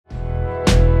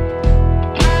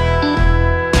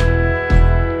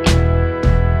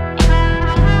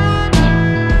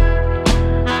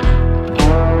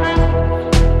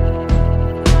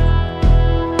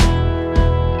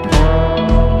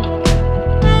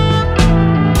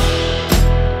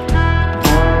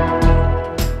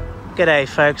G'day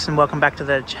folks, and welcome back to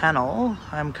the channel.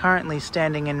 I'm currently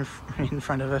standing in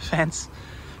front of a fence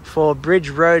for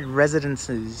Bridge Road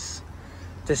Residences.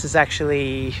 This is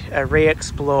actually a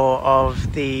re-explore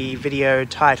of the video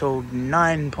titled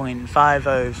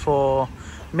 $9.504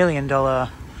 million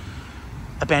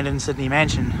abandoned Sydney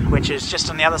mansion, which is just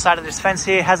on the other side of this fence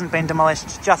here. Hasn't been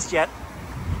demolished just yet,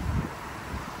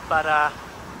 but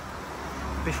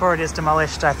before it is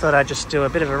demolished, I thought I'd just do a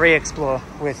bit of a re-explore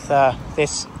with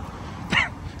this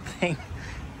thing.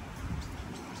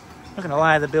 Not gonna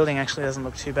lie, the building actually doesn't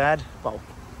look too bad. Well,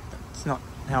 it's not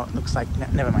how it looks like.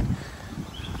 Never mind.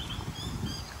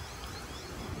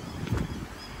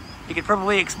 You could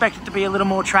probably expect it to be a little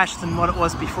more trash than what it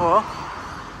was before,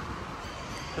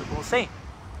 but we'll see.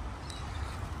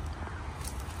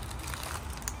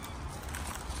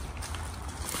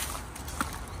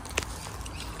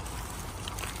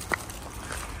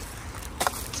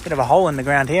 Bit of a hole in the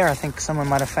ground here. I think someone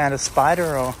might have found a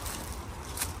spider, or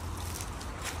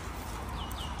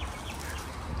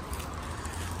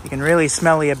you can really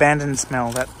smell the abandoned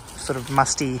smell, that sort of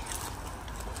musty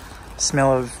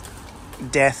smell of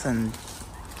death and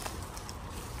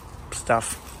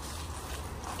stuff.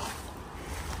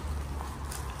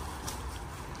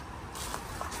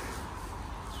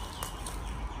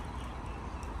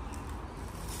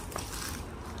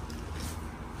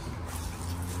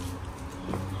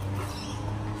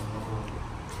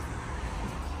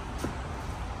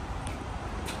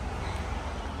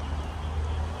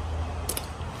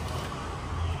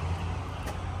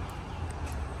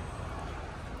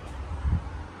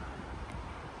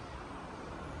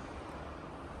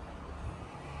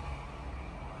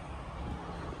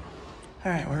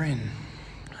 All right, we're in.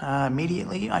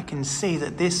 Immediately, I can see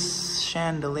that this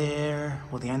chandelier,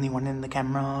 well, the only one in the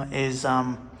camera, is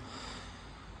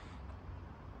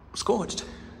scorched.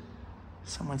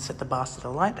 Someone set the bastard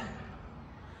alight.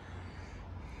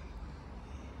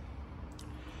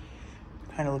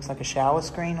 Kind of looks like a shower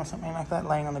screen or something like that,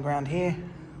 laying on the ground here.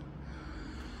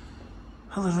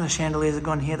 All of the chandeliers are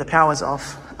gone here. The power's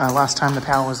off. Last time the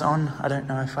power was on. I don't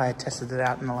know if I had tested it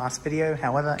out in the last video.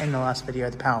 However, in the last video,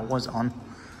 the power was on.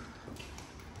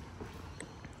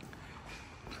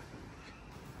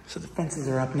 So the fences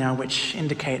are up now, which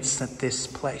indicates that this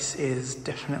place is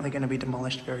definitely going to be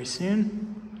demolished very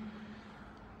soon.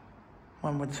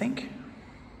 One would think.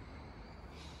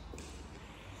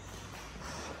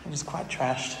 It is quite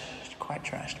trashed,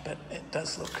 but it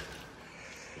does look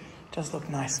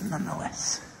nice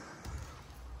nonetheless.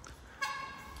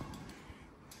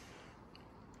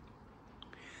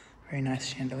 Very nice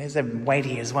chandeliers. They're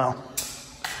weighty as well,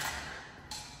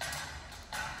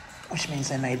 which means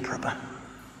they're made proper.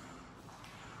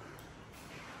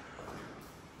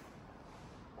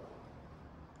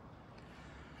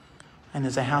 And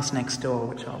there's a house next door,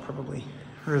 which I'll probably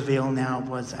reveal now,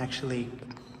 was actually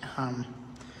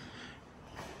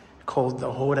called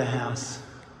the Hoarder House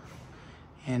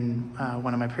in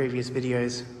one of my previous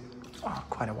videos,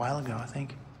 quite a while ago, I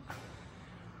think.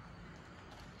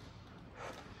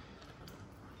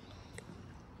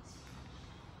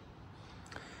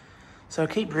 So I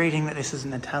keep reading that this is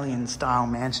an Italian-style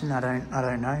mansion. I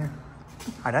don't know.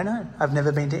 I've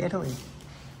never been to Italy,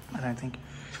 I don't think.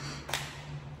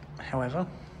 However,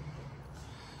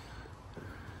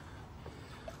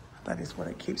 that is what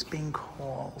it keeps being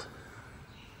called.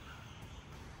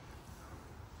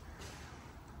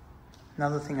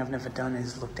 Another thing I've never done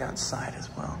is looked outside as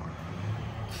well.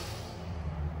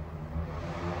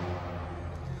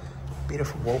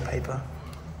 Beautiful wallpaper.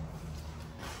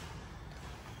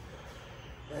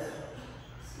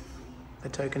 The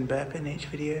token burp in each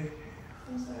video.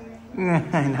 I'm sorry. No,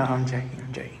 I'm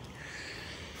joking.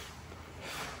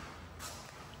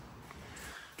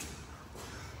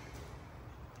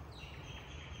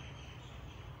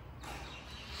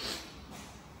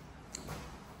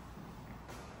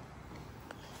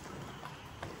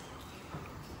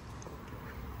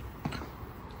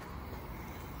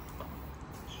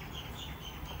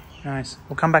 Nice.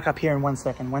 We'll come back up here in 1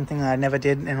 second. One thing that I never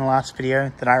did in the last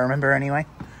video, that I remember anyway,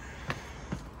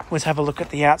 was have a look at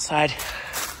the outside.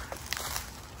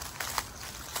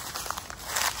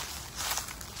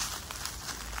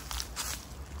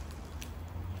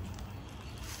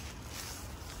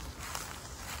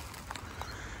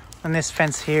 And this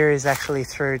fence here is actually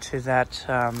through to that,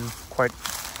 quote,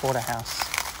 Hoarder House.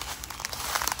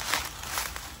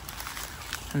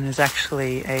 And there's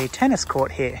actually a tennis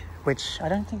court here, which I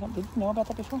don't think did you know about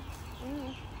that before?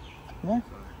 No?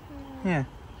 Yeah.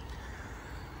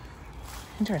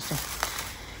 Interesting.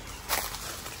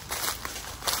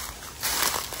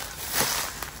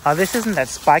 Oh, this isn't that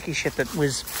spiky shit that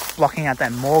was blocking out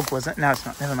that morgue, was it? No, it's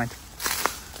not. Never mind.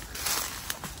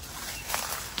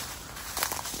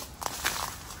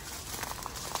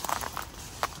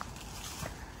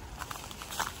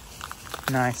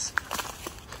 Nice.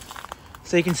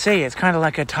 So you can see it's kind of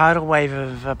like a tidal wave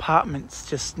of apartments,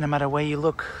 just no matter where you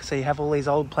look. So you have all these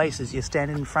old places you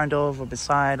stand in front of or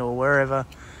beside or wherever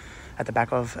at the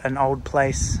back of an old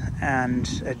place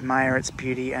and admire its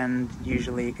beauty, and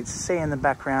usually you can see in the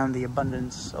background the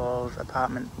abundance of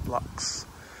apartment blocks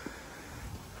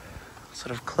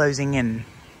sort of closing in.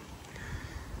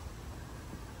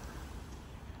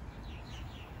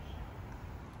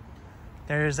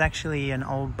 There is actually an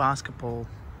old basketball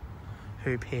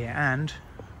hoop here and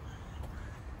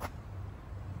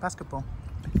basketball.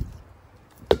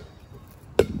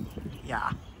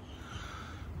 Yeah.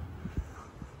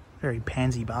 Very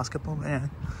pansy basketball, but yeah.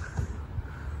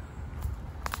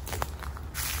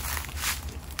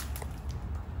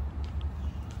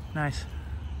 Nice.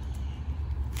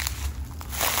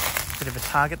 Bit of a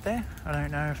target there. I don't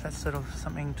know if that's sort of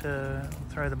something to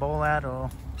throw the ball at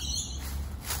or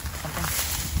something.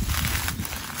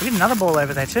 We got another ball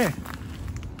over there too.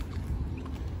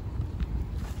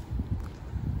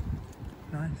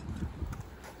 Nice.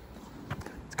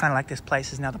 It's kind of like this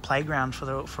place is now the playground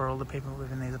for all the people who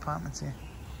live in these apartments here.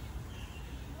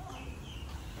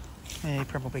 Yeah, you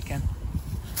probably can.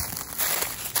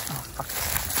 Oh, fuck.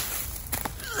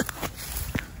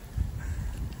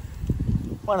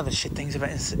 One of the shit things about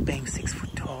is being 6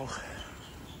 foot tall.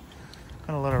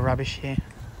 Got a lot of rubbish here.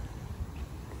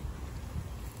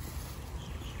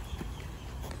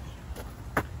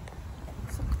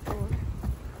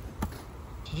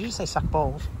 Did you just say suck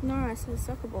balls? No, I said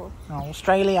soccer ball. Oh,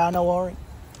 Australia, no worry.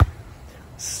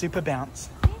 Super bounce.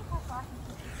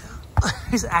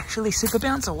 Is it actually super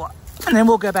bounce or what? And then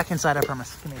we'll go back inside, I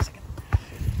promise. Give me a second.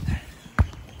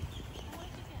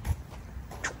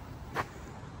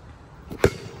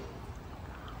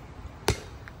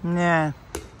 Yeah.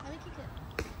 I think you could.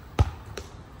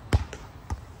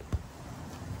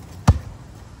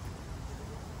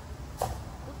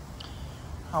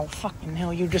 Oh, fucking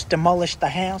hell, you just demolished the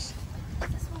house.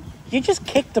 You just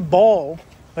kicked the ball,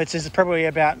 which is probably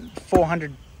about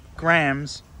 400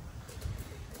 grams.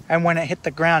 And when it hit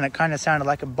the ground, it kind of sounded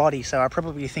like a body. So I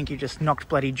probably think you just knocked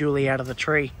bloody Julie out of the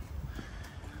tree.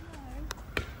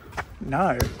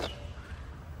 No.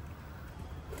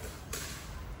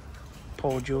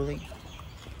 Poor Julie.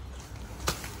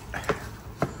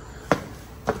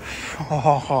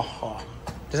 Oh.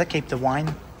 Does that keep the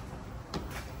wine?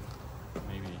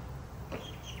 Maybe.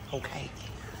 Okay.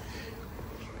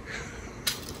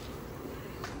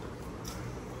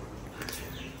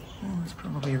 Well, there's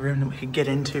probably a room that we could get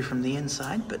into from the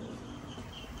inside, but...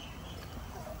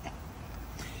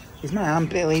 Is my arm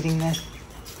bleeding there?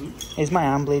 Is my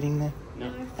arm bleeding there?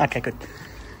 No. Okay, good.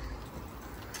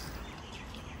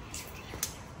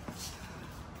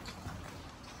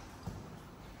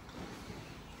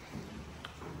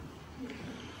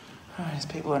 Oh, there's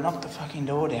people who knocked the fucking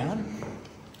door down.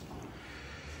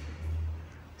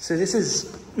 So this is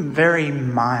very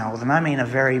mild, and I mean a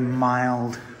very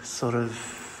mild sort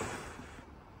of...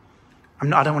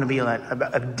 I don't want to be like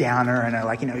a downer and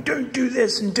like, you know, don't do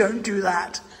this and don't do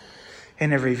that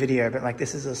in every video, but like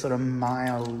this is a sort of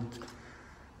mild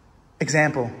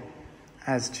example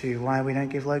as to why we don't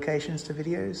give locations to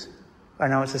videos. I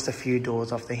know it's just a few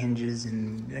doors off the hinges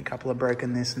and a couple of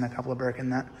broken this and a couple of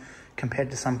broken that, compared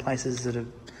to some places that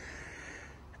have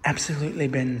absolutely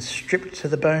been stripped to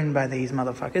the bone by these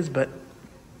motherfuckers, but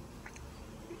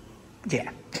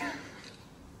yeah.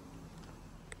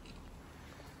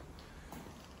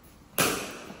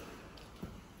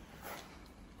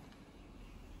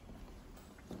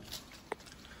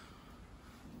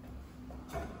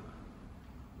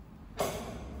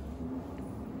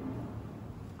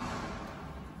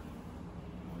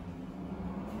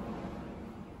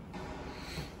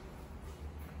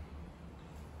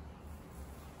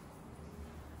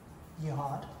 You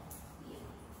hot?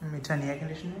 Let me turn the air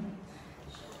conditioner on.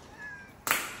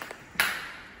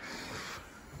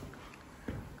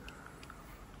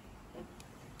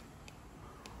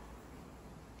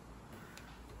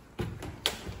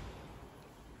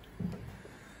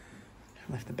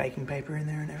 Left the baking paper in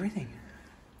there and everything.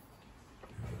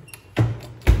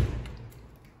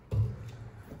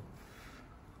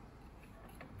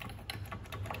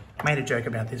 I made a joke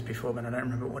about this before, but I don't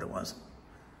remember what it was.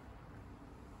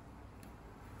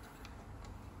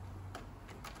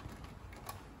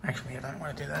 Actually, I don't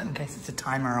want to do that in case it's a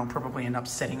timer. I'll probably end up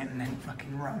setting it and then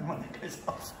fucking run when it goes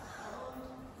off.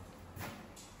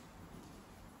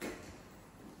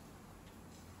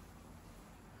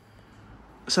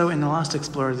 So in the last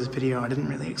explore of this video, I didn't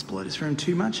really explore this room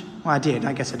too much. Well, I did.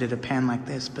 I guess I did a pan like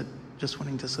this, but just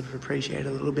wanting to sort of appreciate it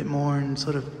a little bit more and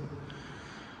sort of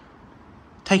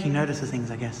taking notice of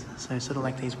things, I guess. So sort of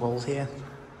like these walls here,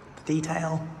 the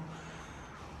detail.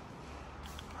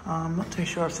 I'm not too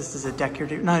sure if this is a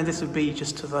decorative. No, this would be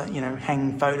just to,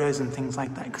 hang photos and things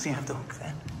like that, because you have the hook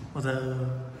there. Or the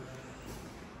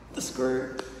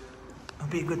screw. It'll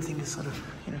be a good thing to sort of,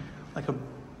 like a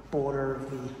border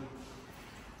of a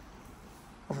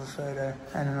photo.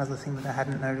 And another thing that I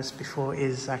hadn't noticed before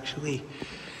is actually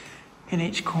in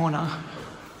each corner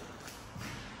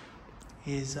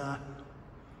is a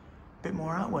bit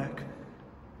more artwork.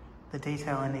 The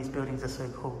detail in these buildings are so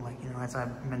cool. Like, as I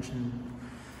mentioned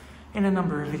in a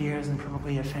number of videos and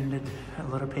probably offended a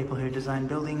lot of people who design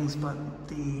buildings, but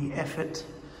the effort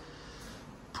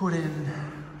put in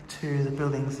to the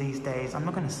buildings these days, I'm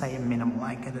not going to say minimal.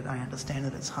 I get it, I understand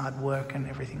that it's hard work and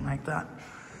everything like that.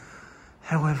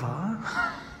 However,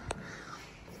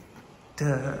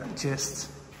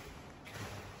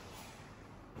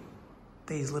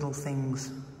 these little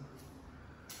things,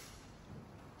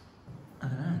 I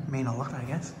don't know, mean a lot, I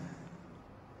guess.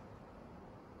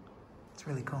 It's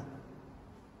really cool.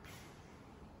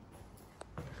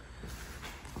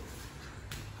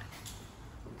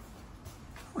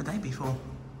 What would they be for?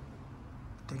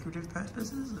 Decorative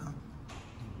purposes? Or?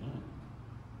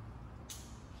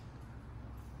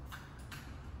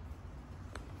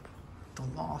 The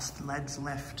lost lads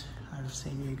left. I've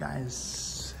seen you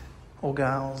guys, or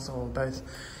girls, or both,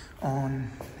 on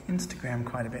Instagram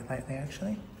quite a bit lately,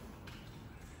 actually.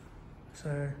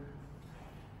 So,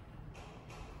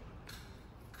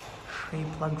 free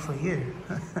plug for you.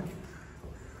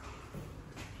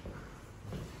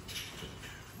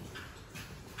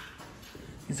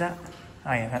 Is that?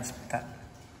 Oh yeah, that's that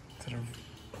sort of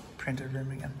printed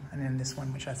room again. And then this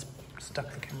one, which I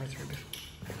stuck the camera through before,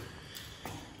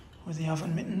 with the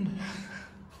oven mitten.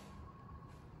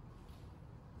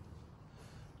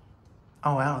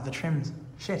 Oh wow, the trims.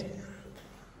 Shit.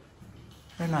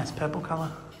 Very nice purple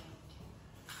colour.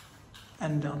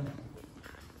 And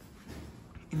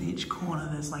in each corner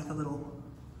there's like a little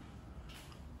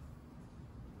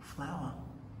flower.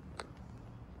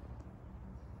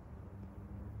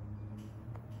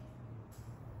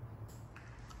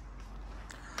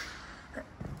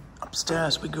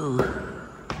 Upstairs we go.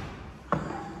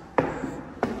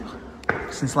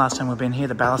 Since last time we've been here,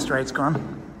 the balustrade's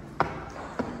gone.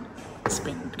 It's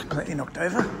been completely knocked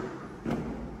over.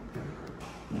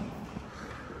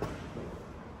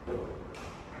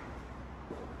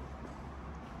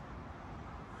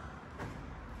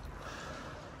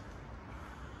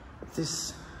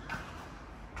 This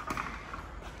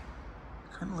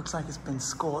kind of looks like it's been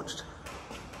scorched.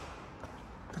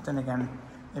 But then again,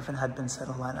 if it had been set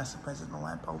alight, I suppose that the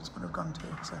light bulbs would have gone too,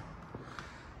 so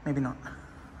maybe not.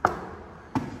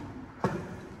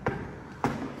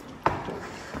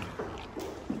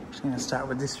 Just gonna start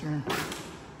with this room.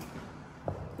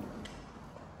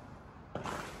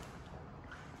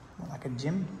 More like a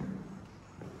gym.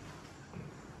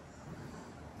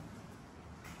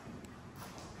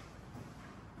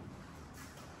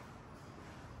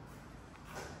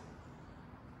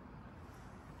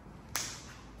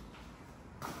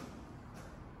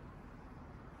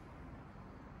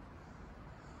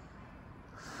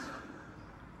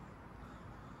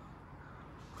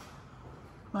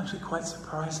 I'm actually quite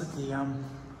surprised that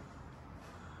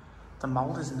the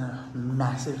mold isn't a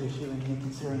massive issue in here,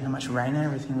 considering how much rain and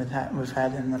everything we've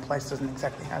had, and the place doesn't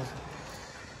exactly have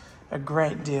a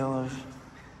great deal of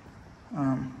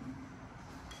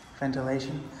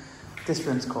ventilation. This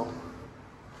room's cool.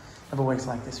 I've always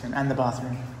liked this room, and the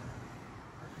bathroom.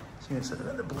 So it's sort of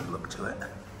got the blue look to it.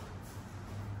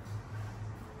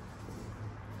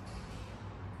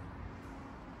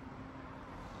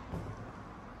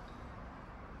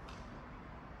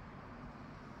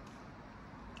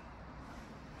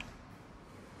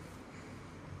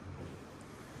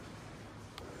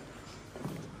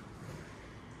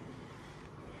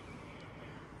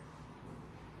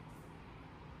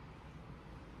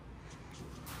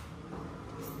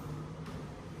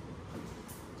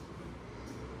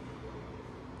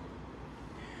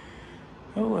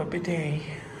 Oh, a bidet.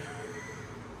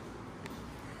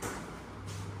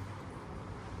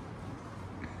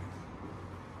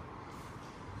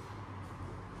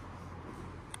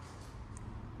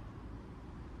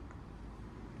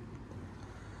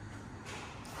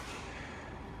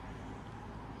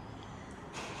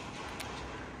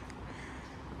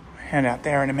 Head out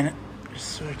there in a minute, just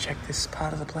sort of check this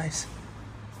part of the place.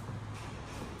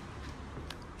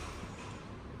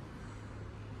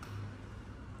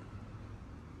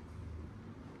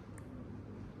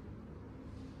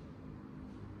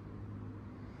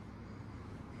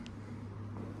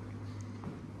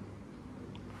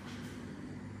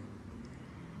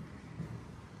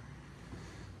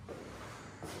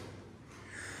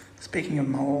 Speaking of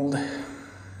mold,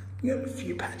 you got a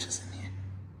few patches in here.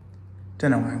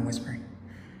 Don't know why I'm whispering.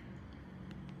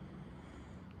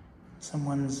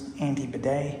 Someone's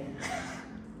anti-bidet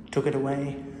took it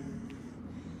away.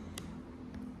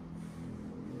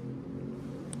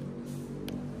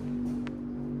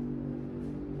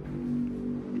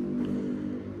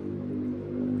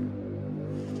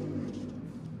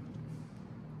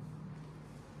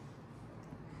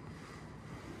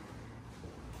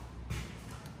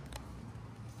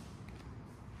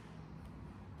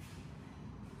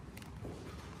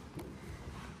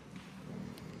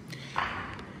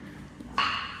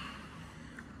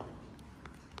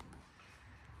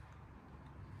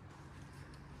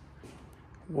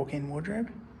 Walk-in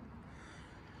wardrobe.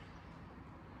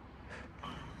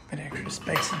 Bit of extra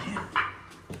space in here.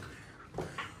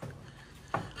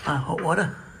 Hot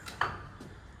water.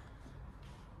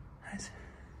 Nice.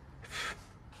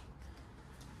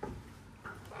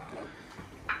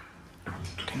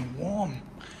 Getting warm.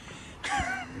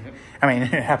 I mean,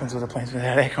 it happens with a place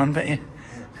without aircon, but yeah.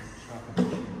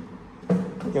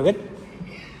 You're good?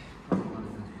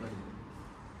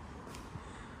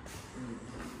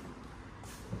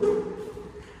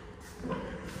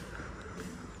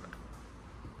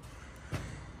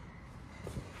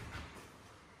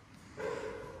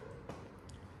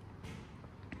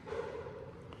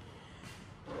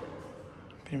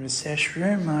 Bit of a sesh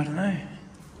room, I don't know.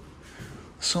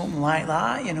 Something like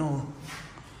that, you know.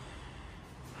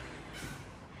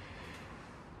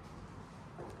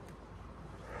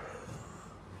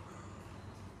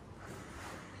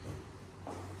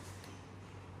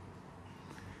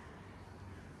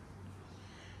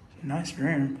 Nice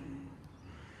room.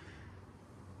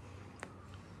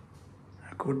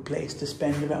 A good place to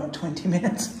spend about 20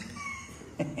 minutes.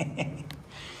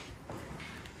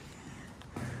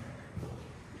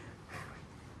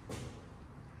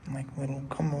 Like little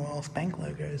Commonwealth Bank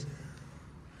logos.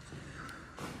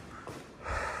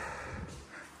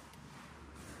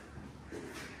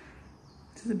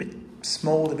 This is a bit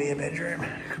small to be a bedroom.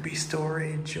 It could be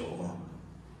storage or...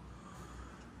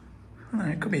 I don't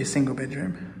know, it could be a single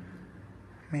bedroom.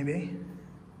 Maybe.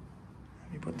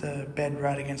 You put the bed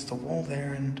right against the wall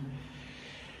there and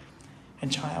a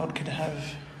child could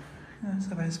have, I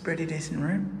suppose, a pretty decent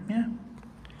room, yeah.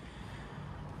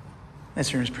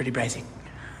 This room is pretty basic.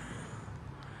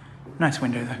 Nice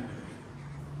window though.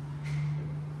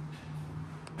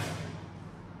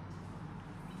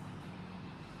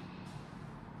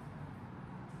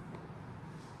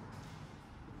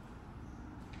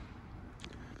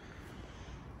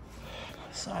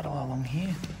 Sidle along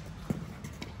here.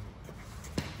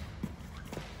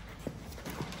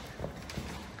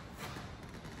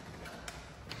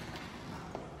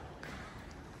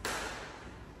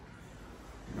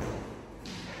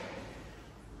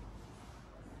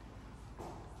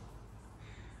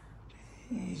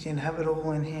 You can have it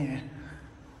all in here.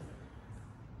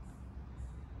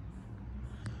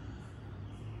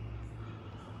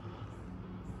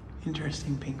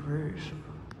 Interesting pink roof.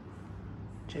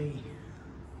 Gee,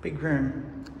 big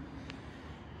room.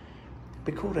 It'd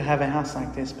be cool to have a house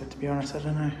like this, but to be honest, I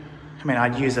don't know. I mean,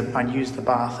 I'd use the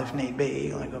bath if need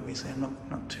be. Like, obviously, I'm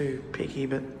not too picky,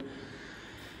 but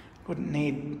wouldn't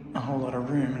need a whole lot of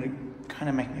room. It'd kind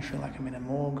of make me feel like I'm in a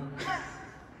morgue.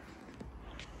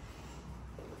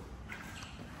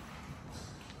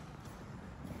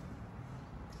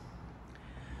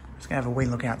 Just gonna have a wee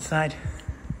look outside.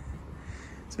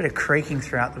 There's a bit of creaking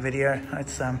throughout the video.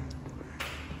 It's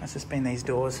just been these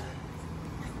doors,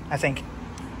 I think.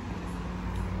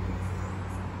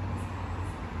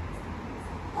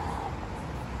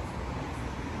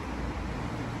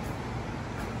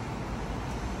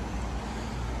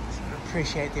 So I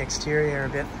appreciate the exterior a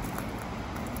bit.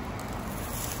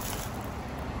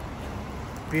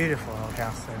 Beautiful old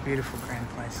house though, beautiful grand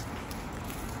place.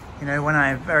 You know, when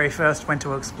I very first went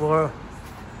to explore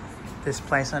this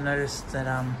place, I noticed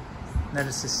that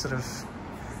this sort of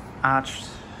arched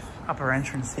upper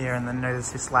entrance here, and then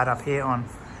noticed this light up here on.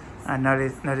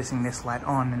 Noticing this light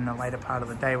on in the later part of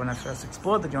the day when I first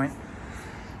explored the joint,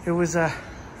 it was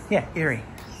yeah, eerie.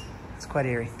 It's quite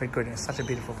eerie, but good. It's such a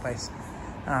beautiful place,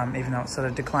 even though it's sort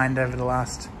of declined over the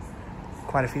last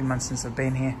quite a few months since I've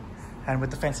been here, and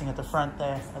with the fencing at the front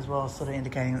there as well, sort of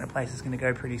indicating that the place is going to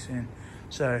go pretty soon.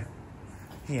 So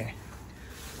yeah.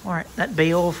 Alright, that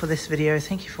be all for this video.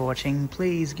 Thank you for watching.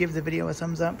 Please give the video a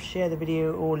thumbs up, share the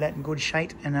video, all that good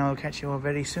shite, and I'll catch you all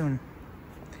very soon.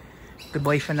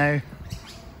 Goodbye for now.